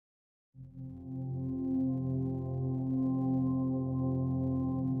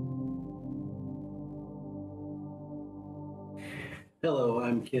Hello,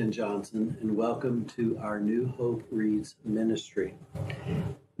 I'm Ken Johnson, and welcome to our New Hope Reads ministry.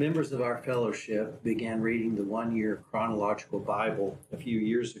 Members of our fellowship began reading the one-year Chronological Bible a few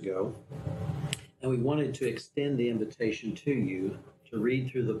years ago, and we wanted to extend the invitation to you to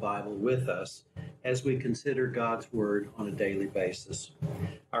read through the Bible with us as we consider God's Word on a daily basis.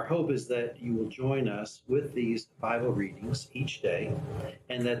 Our hope is that you will join us with these Bible readings each day,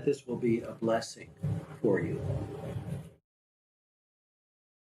 and that this will be a blessing for you.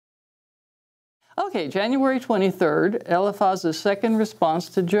 Okay, January 23rd, Eliphaz's second response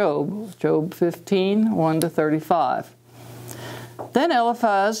to Job, Job 15, 1-35. Then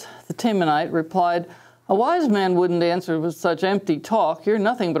Eliphaz the Temanite replied, "A wise man wouldn't answer with such empty talk. You're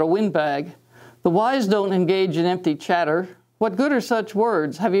nothing but a windbag. The wise don't engage in empty chatter. What good are such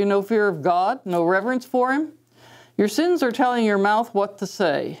words? Have you no fear of God, no reverence for Him? Your sins are telling your mouth what to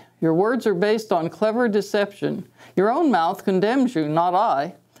say. Your words are based on clever deception. Your own mouth condemns you, not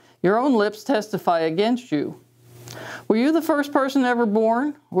I. Your own lips testify against you. Were you the first person ever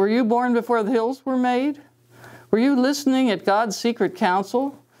born? Were you born before the hills were made? Were you listening at God's secret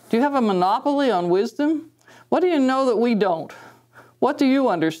counsel? Do you have a monopoly on wisdom? What do you know that we don't? What do you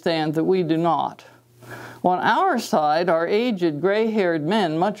understand that we do not? On our side are aged, gray-haired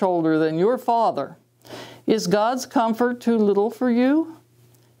men, much older than your father. Is God's comfort too little for you?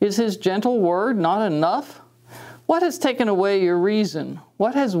 Is His gentle word not enough? What has taken away your reason?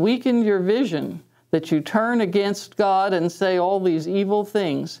 What has weakened your vision that you turn against God and say all these evil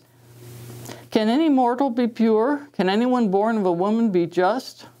things? Can any mortal be pure? Can anyone born of a woman be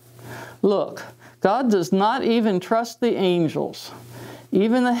just? Look, God does not even trust the angels.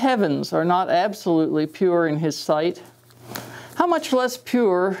 Even the heavens are not absolutely pure in His sight. How much less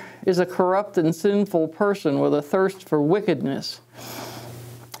pure is a corrupt and sinful person with a thirst for wickedness?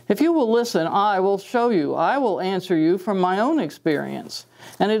 If you will listen, I will show you. I will answer you from my own experience.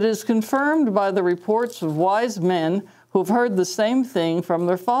 And it is confirmed by the reports of wise men who have heard the same thing from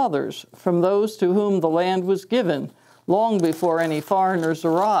their fathers, from those to whom the land was given, long before any foreigners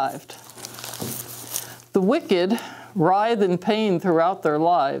arrived. The wicked writhe in pain throughout their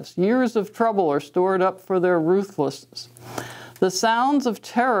lives. Years of trouble are stored up for their ruthlessness. The sounds of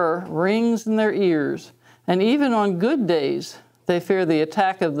terror rings in their ears, and even on good days, they fear the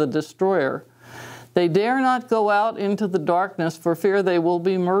attack of the destroyer. They dare not go out into the darkness for fear they will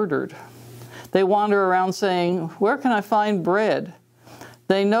be murdered. They wander around saying, "Where can I find bread?"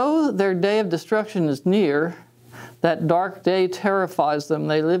 They know their day of destruction is near. That dark day terrifies them.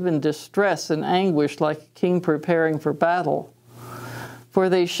 They live in distress and anguish like a king preparing for battle. For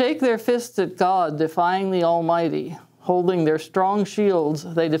they shake their fists at God, defying the Almighty. Holding their strong shields,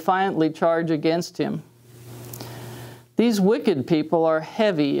 they defiantly charge against Him. These wicked people are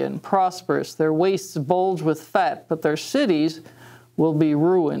heavy and prosperous. Their waists bulge with fat, but their cities will be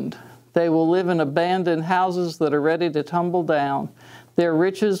ruined. They will live in abandoned houses that are ready to tumble down. Their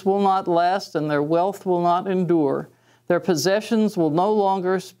riches will not last, and their wealth will not endure. Their possessions will no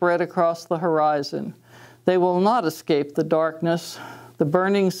longer spread across the horizon. They will not escape the darkness. The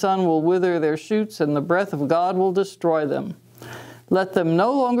burning sun will wither their shoots, and the breath of God will destroy them. Let them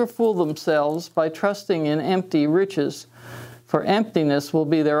no longer fool themselves by trusting in empty riches, for emptiness will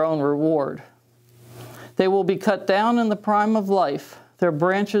be their own reward. They will be cut down in the prime of life. Their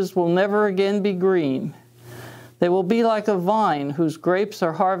branches will never again be green. They will be like a vine whose grapes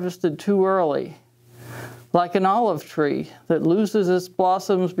are harvested too early, like an olive tree that loses its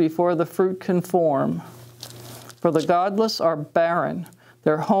blossoms before the fruit can form. For the godless are barren.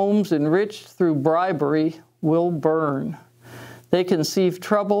 Their homes enriched through bribery will burn. They conceive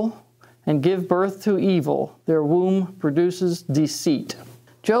trouble and give birth to evil. Their womb produces deceit.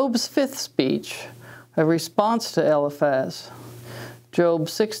 Job's fifth speech, a response to Eliphaz. Job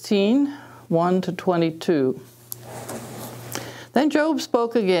 16, 1-22. Then Job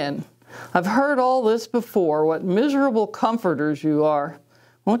spoke again. "I've heard all this before. What miserable comforters you are.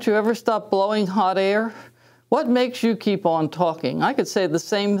 Won't you ever stop blowing hot air? What makes you keep on talking? I could say the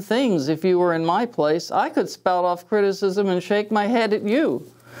same things if you were in my place. I could spout off criticism and shake my head at you.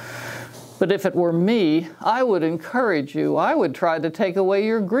 But if it were me, I would encourage you. I would try to take away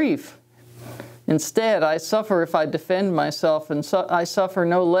your grief. Instead, I suffer if I defend myself, and I suffer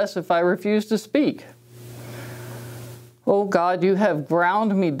no less if I refuse to speak. O God, you have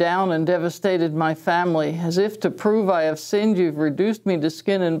ground me down and devastated my family. As if to prove I have sinned, you've reduced me to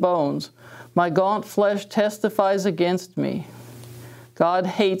skin and bones. My gaunt flesh testifies against me. God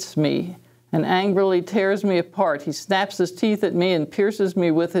hates me and angrily tears me apart. He snaps his teeth at me and pierces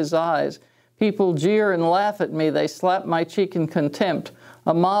me with his eyes. People jeer and laugh at me. They slap my cheek in contempt.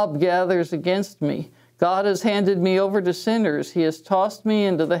 A mob gathers against me. God has handed me over to sinners. He has tossed me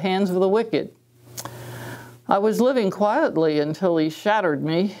into the hands of the wicked. I was living quietly until he shattered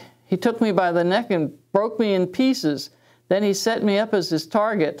me. He took me by the neck and broke me in pieces. Then he set me up as his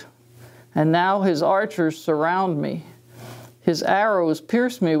target. And now his archers surround me. His arrows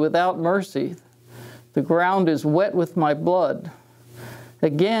pierce me without mercy. The ground is wet with my blood.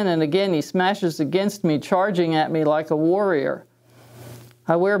 Again and again he smashes against me, charging at me like a warrior.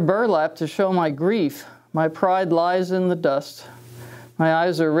 I wear burlap to show my grief. My pride lies in the dust. My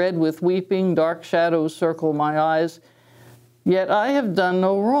eyes are red with weeping. Dark shadows circle my eyes. Yet I have done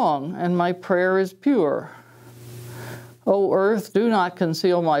no wrong, and my prayer is pure. O earth, do not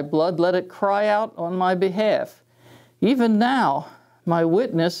conceal my blood. Let it cry out on my behalf. Even now, my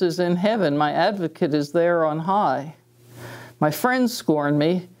witness is in heaven. My advocate is there on high. My friends scorn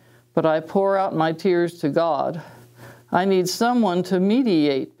me, but I pour out my tears to God. I need someone to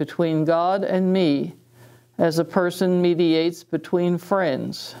mediate between God and me, as a person mediates between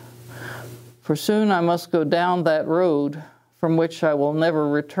friends. For soon I must go down that road from which I will never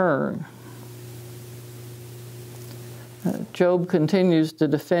return. Job continues to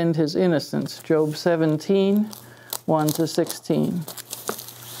defend his innocence. Job 17, 1-16.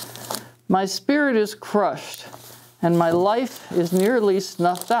 My spirit is crushed, and my life is nearly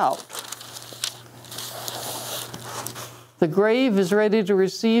snuffed out. The grave is ready to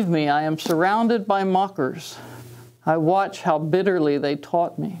receive me. I am surrounded by mockers. I watch how bitterly they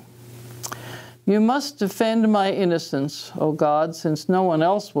taunt me. You must defend my innocence, O God, since no one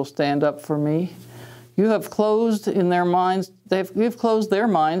else will stand up for me. You have closed their minds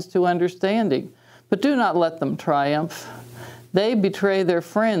to understanding, but do not let them triumph. They betray their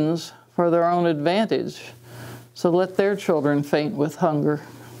friends for their own advantage, so let their children faint with hunger.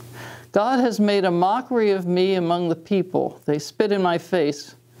 God has made a mockery of me among the people. They spit in my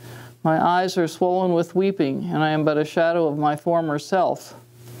face. My eyes are swollen with weeping, and I am but a shadow of my former self.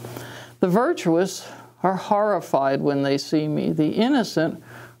 The virtuous are horrified when they see me. The innocent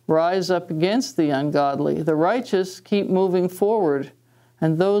rise up against the ungodly. The righteous keep moving forward,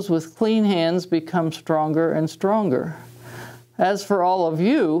 and those with clean hands become stronger and stronger. As for all of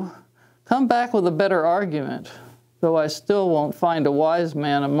you, come back with a better argument, though I still won't find a wise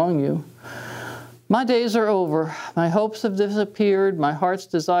man among you. My days are over. My hopes have disappeared. My heart's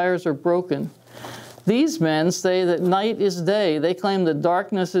desires are broken. These men say that night is day. They claim that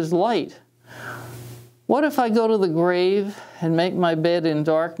darkness is light. What if I go to the grave and make my bed in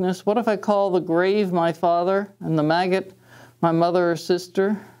darkness? What if I call the grave my father and the maggot my mother or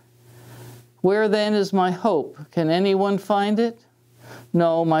sister? Where then is my hope? Can anyone find it?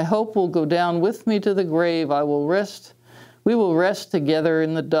 No, my hope will go down with me to the grave. We will rest together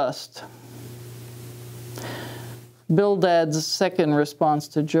in the dust. Bildad's second response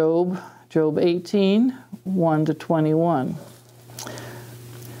to Job, Job 18, 1-21.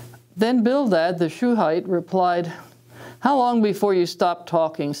 Then Bildad the Shuhite replied, "How long before you stop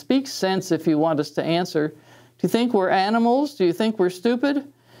talking? Speak sense if you want us to answer. Do you think we're animals? Do you think we're stupid?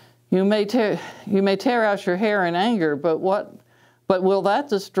 You may tear out your hair in anger, but will that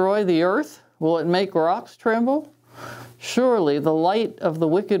destroy the earth? Will it make rocks tremble? Surely the light of the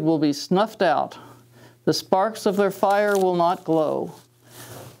wicked will be snuffed out. The sparks of their fire will not glow.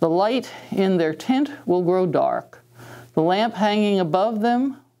 The light in their tent will grow dark. The lamp hanging above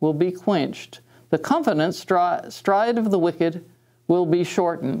them will be quenched. The confident stride of the wicked will be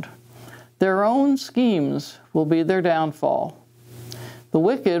shortened. Their own schemes will be their downfall. The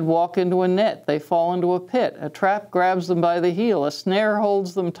wicked walk into a net. They fall into a pit. A trap grabs them by the heel. A snare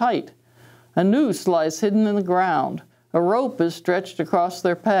holds them tight. A noose lies hidden in the ground. A rope is stretched across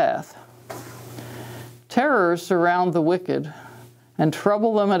their path. Terrors surround the wicked and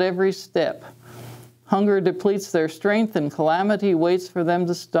trouble them at every step. Hunger depletes their strength, and calamity waits for them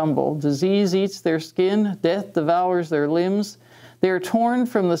to stumble. Disease eats their skin. Death devours their limbs. They are torn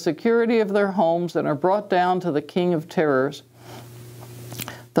from the security of their homes and are brought down to the king of terrors.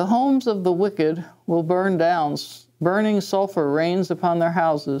 The homes of the wicked will burn down. Burning sulfur rains upon their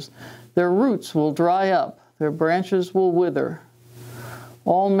houses. Their roots will dry up. Their branches will wither.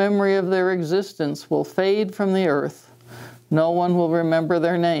 All memory of their existence will fade from the earth. No one will remember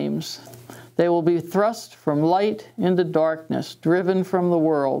their names. They will be thrust from light into darkness, driven from the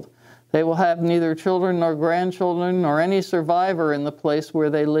world. They will have neither children nor grandchildren nor any survivor in the place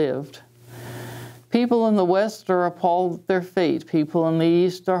where they lived. People in the West are appalled at their fate. People in the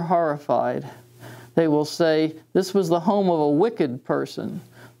East are horrified. They will say, "This was the home of a wicked person,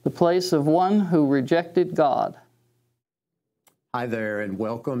 the place of one who rejected God." Hi there, and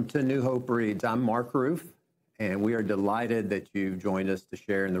welcome to New Hope Reads. I'm Mark Ruff, and we are delighted that you joined us to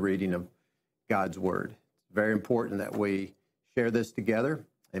share in the reading of God's Word. very important that we share this together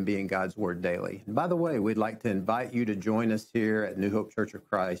and be in God's Word daily. And by the way, we'd like to invite you to join us here at New Hope Church of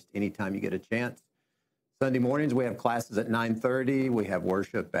Christ anytime you get a chance. Sunday mornings, we have classes at 9:30. We have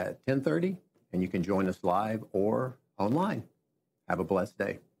worship at 10:30, and you can join us live or online. Have a blessed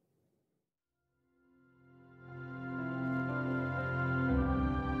day.